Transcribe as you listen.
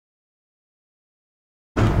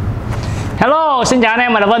Hello, xin chào anh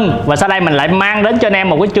em, mình là Bình. Và sau đây mình lại mang đến cho anh em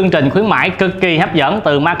một cái chương trình khuyến mãi cực kỳ hấp dẫn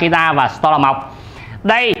từ Makita và Store Làm Mộc.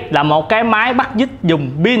 Đây là một cái máy bắt dít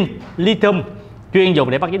dùng pin lithium chuyên dùng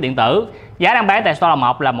để bắt dít điện tử. Giá đang bán tại Store Làm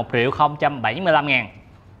Mộc là 1.075.000.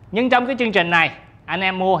 Nhưng trong cái chương trình này anh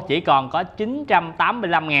em mua chỉ còn có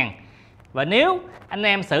 985.000. Và nếu anh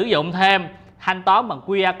em sử dụng thêm thanh toán bằng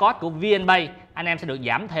QR code của VNPAY, anh em sẽ được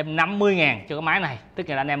giảm thêm 50.000 cho cái máy này. Tức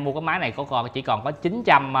là anh em mua cái máy này chỉ còn có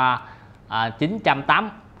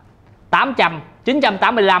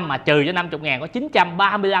 985 mà trừ cho 50.000 có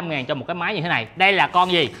 935.000 cho một cái máy như thế này. Đây là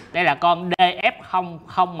con gì? Đây là con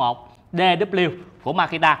DF001DW của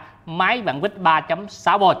Makita, máy vặn vít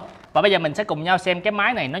 3.6V. Và bây giờ mình sẽ cùng nhau xem cái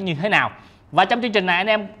máy này nó như thế nào. Và trong chương trình này anh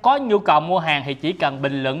em có nhu cầu mua hàng thì chỉ cần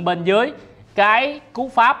bình luận bên dưới cái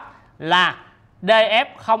cú pháp là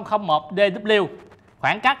DF001DW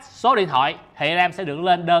khoảng cách số điện thoại thì anh em sẽ được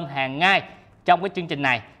lên đơn hàng ngay trong cái chương trình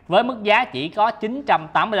này với mức giá chỉ có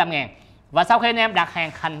 985.000. Và sau khi anh em đặt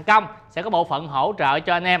hàng thành công sẽ có bộ phận hỗ trợ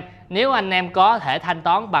cho anh em. Nếu anh em có thể thanh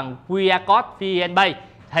toán bằng QR code VNPAY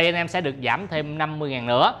thì anh em sẽ được giảm thêm 50.000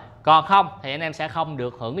 nữa. Còn không thì anh em sẽ không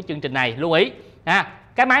được hưởng cái chương trình này. Lưu ý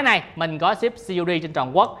cái máy này mình có ship COD trên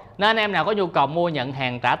toàn quốc, nên anh em nào có nhu cầu mua nhận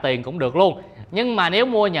hàng trả tiền cũng được luôn. Nhưng mà nếu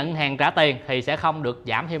mua nhận hàng trả tiền thì sẽ không được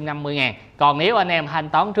giảm thêm 50.000. Còn nếu anh em thanh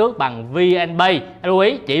toán trước bằng VNPAY, lưu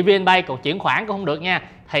ý chỉ VNPAY, còn chuyển khoản cũng không được nha,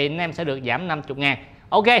 thì anh em sẽ được giảm 50.000.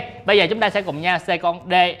 Ok, bây giờ chúng ta sẽ cùng nhau xem con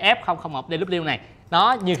DF001DW này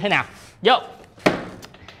nó như thế nào. Vô.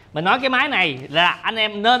 Mình nói cái máy này là anh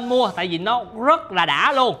em nên mua tại vì nó rất là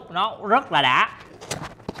đã luôn, nó rất là đã.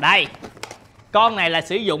 Đây. Con này là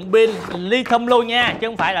sử dụng pin lithium luôn nha, chứ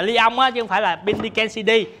không phải là li-ông á, chứ không phải là pin Niken CD.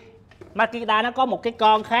 Makita nó có một cái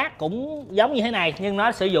con khác cũng giống như thế này nhưng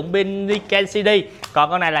nó sử dụng pin Niken CD, còn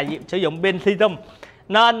con này là sử dụng pin lithium.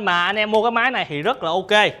 Nên mà anh em mua cái máy này thì rất là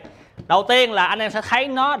ok. Đầu tiên là anh em sẽ thấy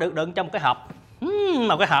nó được đựng trong một cái hộp,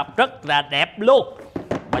 một cái hộp rất là đẹp luôn.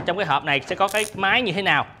 Và trong cái hộp này sẽ có cái máy như thế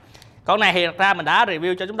nào. Con này thì thật ra mình đã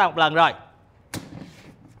review cho chúng ta một lần rồi.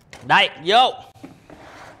 Đây, vô.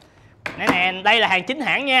 Nè, đây là hàng chính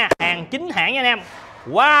hãng nha, hàng chính hãng nha anh em.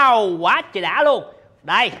 Wow, quá trời đã luôn.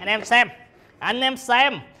 Đây, anh em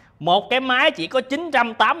xem một cái máy chỉ có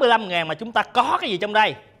 985.000 mà chúng ta có cái gì trong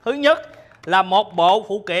đây. Thứ nhất là một bộ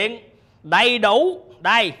phụ kiện đầy đủ.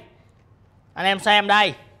 Đây, anh em xem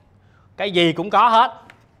đây, cái gì cũng có hết,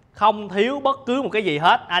 không thiếu bất cứ một cái gì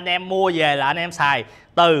hết. Anh em mua về là anh em xài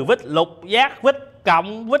từ vít lục giác, vít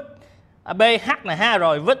cộng, vít BH này ha,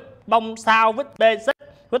 rồi vít bông sao, vít basic,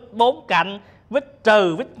 vít 4 cạnh, vít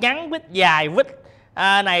trừ, vít ngắn, vít dài, vít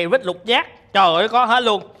này, vít lục giác. Trời ơi, có hết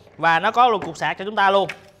luôn. Và nó có luôn cục sạc cho chúng ta luôn.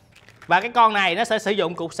 Và cái con này nó sẽ sử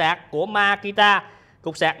dụng cục sạc của Makita,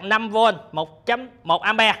 cục sạc 5V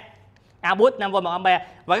 1.1A, output 5V 1A.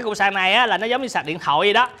 Và cái cục sạc này á, là nó giống như sạc điện thoại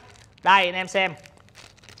vậy đó. Đây anh em xem,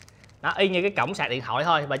 nó y như cái cổng sạc điện thoại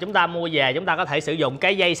thôi. Và chúng ta mua về chúng ta có thể sử dụng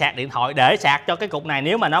cái dây sạc điện thoại để sạc cho cái cục này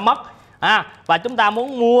nếu mà nó mất. Và chúng ta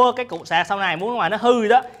muốn mua cái cục sạc sau này, muốn ngoài nó hư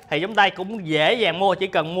đó thì chúng ta cũng dễ dàng mua, chỉ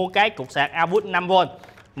cần mua cái cục sạc output 5V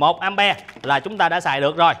 1A là chúng ta đã xài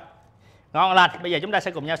được rồi. Ngon lành. Bây giờ chúng ta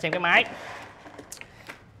sẽ cùng nhau xem cái máy.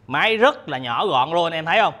 Máy rất là nhỏ gọn luôn, anh em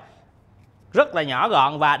thấy không? Rất là nhỏ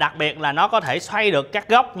gọn và đặc biệt là nó có thể xoay được các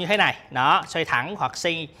góc như thế này. Đó, xoay thẳng hoặc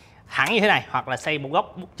xoay thẳng như thế này, hoặc là xoay một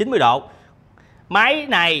góc 90 độ. Máy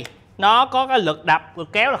này nó có cái lực đập,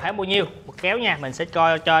 lực kéo là khoảng bao nhiêu? Lực kéo nha, mình sẽ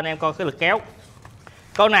cho anh em coi cái lực kéo.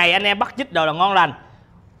 Con này anh em bắt dít đồ là ngon lành.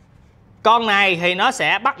 Con này thì nó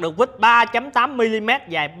sẽ bắt được vít 3.8mm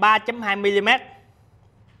dài 3.2mm.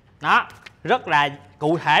 Đó, rất là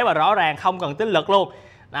cụ thể và rõ ràng, không cần tính lực luôn.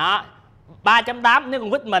 Đó, 3.8 nếu con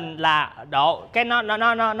vít mình là độ cái nó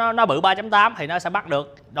bự 3.8 thì nó sẽ bắt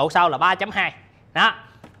được độ sâu là 3.2. Đó.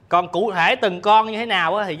 Còn cụ thể từng con như thế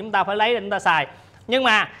nào thì chúng ta phải lấy để chúng ta xài. Nhưng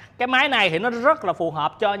mà cái máy này thì nó rất là phù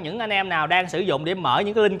hợp cho những anh em nào đang sử dụng để mở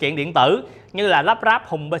những cái linh kiện điện tử như là lắp ráp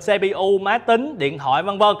hùng CPU, máy tính, điện thoại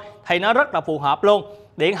vân vân, thì nó rất là phù hợp luôn.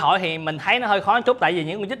 Điện thoại thì mình thấy nó hơi khó một chút tại vì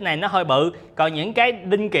những con chip này nó hơi bự, còn những cái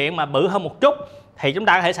linh kiện mà bự hơn một chút thì chúng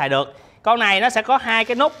ta có thể xài được. Con này nó sẽ có hai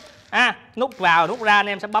cái nút, nút vào nút ra, anh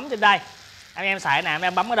em sẽ bấm trên đây. Anh em xài nè, anh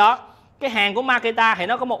em bấm cái đó. Cái hàng của Makita thì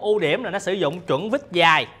nó có một ưu điểm là nó sử dụng chuẩn vít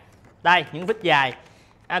dài. Đây, những vít dài.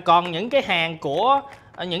 Còn những cái hàng của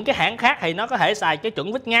những cái hãng khác thì nó có thể xài cái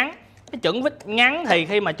chuẩn vít ngắn. Cái chuẩn vít ngắn thì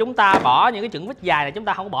khi mà chúng ta bỏ những cái chuẩn vít dài này chúng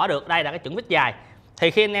ta không bỏ được. Đây là cái chuẩn vít dài.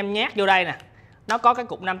 Thì khi anh em nhét vô đây nè, nó có cái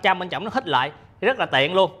cục 500 bên trong nó hít lại, rất là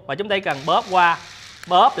tiện luôn. Và chúng ta chỉ cần bóp qua,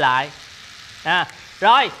 bóp lại.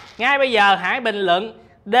 Rồi, ngay bây giờ hãy bình luận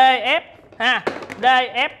DF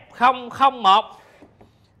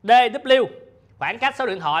DF001DW khoảng cách số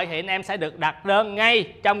điện thoại thì anh em sẽ được đặt đơn ngay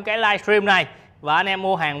trong cái livestream này, và anh em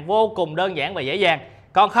mua hàng vô cùng đơn giản và dễ dàng.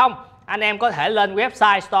 Còn không, anh em có thể lên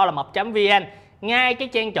website Store Làm Mộc.vn, ngay cái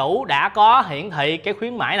trang chủ đã có hiển thị cái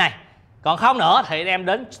khuyến mãi này. Còn không nữa thì anh em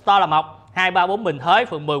đến Store Làm Mộc 234 Bình, Thới,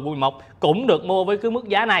 phường 10, quận 11 cũng được mua với cái mức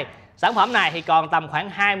giá này. Sản phẩm này thì còn tầm khoảng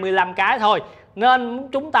 25 cái thôi, nên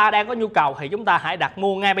chúng ta đang có nhu cầu thì chúng ta hãy đặt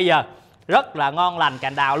mua ngay bây giờ. Rất là ngon lành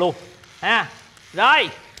cành đào luôn ha. Rồi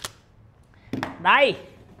đây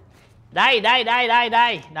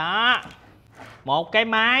đó, một cái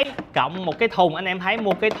máy cộng một cái thùng. Anh em thấy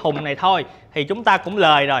mua cái thùng này thôi thì chúng ta cũng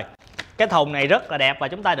lời rồi. Cái thùng này rất là đẹp và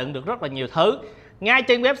chúng ta đựng được rất là nhiều thứ. Ngay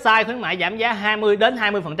trên website khuyến mại giảm giá 20 đến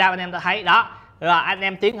 20%, anh em ta thấy đó. Rồi anh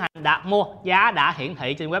em tiến hành đặt mua, giá đã hiển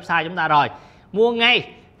thị trên website chúng ta rồi. Mua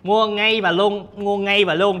ngay và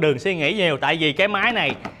luôn, đừng suy nghĩ nhiều. Tại vì cái máy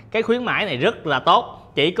này, cái khuyến mãi này rất là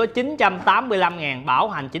tốt, chỉ có 985.000, bảo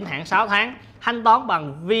hành chính hãng 6 tháng, thanh toán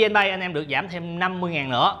bằng VNPAY, anh em được giảm thêm 50.000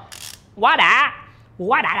 nữa. Quá đã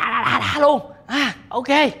luôn. Ok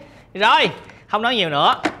rồi, không nói nhiều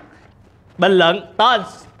nữa. Bình luận tên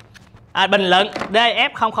bình luận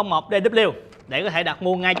DF001DW để có thể đặt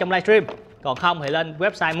mua ngay trong livestream. Còn không thì lên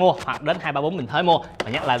website mua hoặc đến 234 Bình Thới mua.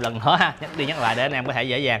 Mà nhắc lại lần nữa ha, nhắc lại để anh em có thể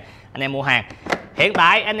dễ dàng anh em mua hàng. Hiện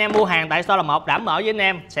tại anh em mua hàng tại Store Làm Mộc đảm bảo với anh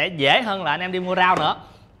em sẽ dễ hơn là anh em đi mua rau nữa.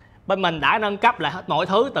 Bên mình đã nâng cấp lại hết mọi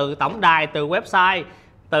thứ, từ tổng đài, từ website,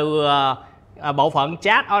 từ bộ phận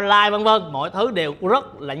chat online vân vân, mọi thứ đều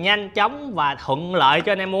rất là nhanh chóng và thuận lợi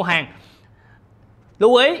cho anh em mua hàng.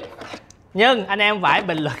 Lưu ý, nhưng anh em phải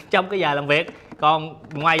bình luận trong cái giờ làm việc. Còn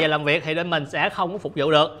ngoài giờ làm việc thì bên mình sẽ không có phục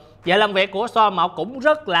vụ được. Giờ làm việc của Store Làm Mộc cũng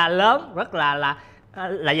rất là lớn, rất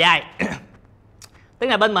là dài. Tức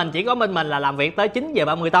là bên mình chỉ có bên mình là làm việc tới 9 giờ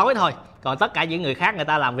 30 tối thôi. Còn tất cả những người khác người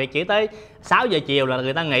ta làm việc chỉ tới 6 giờ chiều là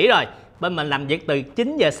người ta nghỉ rồi. Bên mình làm việc từ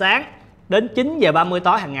 9 giờ sáng đến 9 giờ 30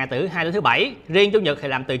 tối hàng ngày từ thứ Hai đến thứ Bảy. Riêng Chủ nhật thì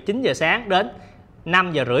làm từ 9 giờ sáng đến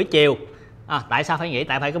 5 giờ rưỡi chiều. Tại sao phải nghỉ?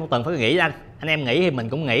 Tại phải có một tuần phải nghỉ anh em nghỉ thì mình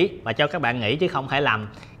cũng nghỉ và cho các bạn nghỉ, chứ không thể làm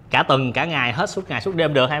cả tuần cả ngày hết suốt ngày suốt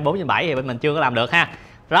đêm được. 24/7 thì bên mình chưa có làm được ha.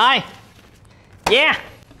 Rồi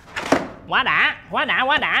quá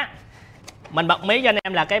đã. Mình bật mí cho anh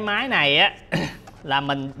em là cái máy này á là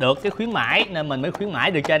mình được cái khuyến mãi nên mình mới khuyến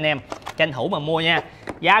mãi được cho anh em, tranh thủ mà mua nha.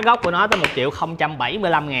 Giá gốc của nó tới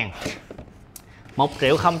 1.075.000.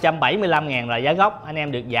 1.075.000 là giá gốc, anh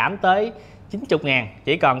em được giảm tới 90.000,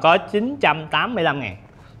 chỉ còn có 985.000.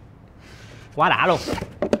 Quá đã luôn.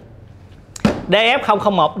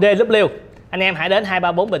 DF001DW, anh em hãy đến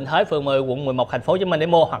 234 Bình Thới, phường 10, quận 11, thành phố Hồ Chí Minh để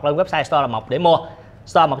mua, hoặc lên website Store Làm Mộc để mua,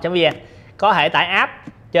 storelammoc.vn. Có thể tải app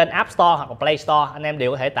trên App Store hoặc là Play Store, anh em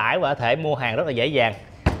đều có thể tải và có thể mua hàng rất là dễ dàng.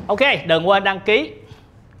 Ok, đừng quên đăng ký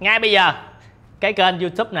ngay bây giờ. Cái kênh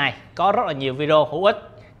YouTube này có rất là nhiều video hữu ích,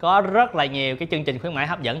 có rất là nhiều cái chương trình khuyến mãi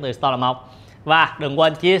hấp dẫn từ Store Làm Mộc. Và đừng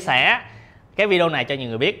quên chia sẻ cái video này cho nhiều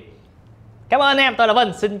người biết. Cảm ơn anh em, tôi là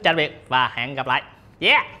Bình, xin chào tạm biệt và hẹn gặp lại.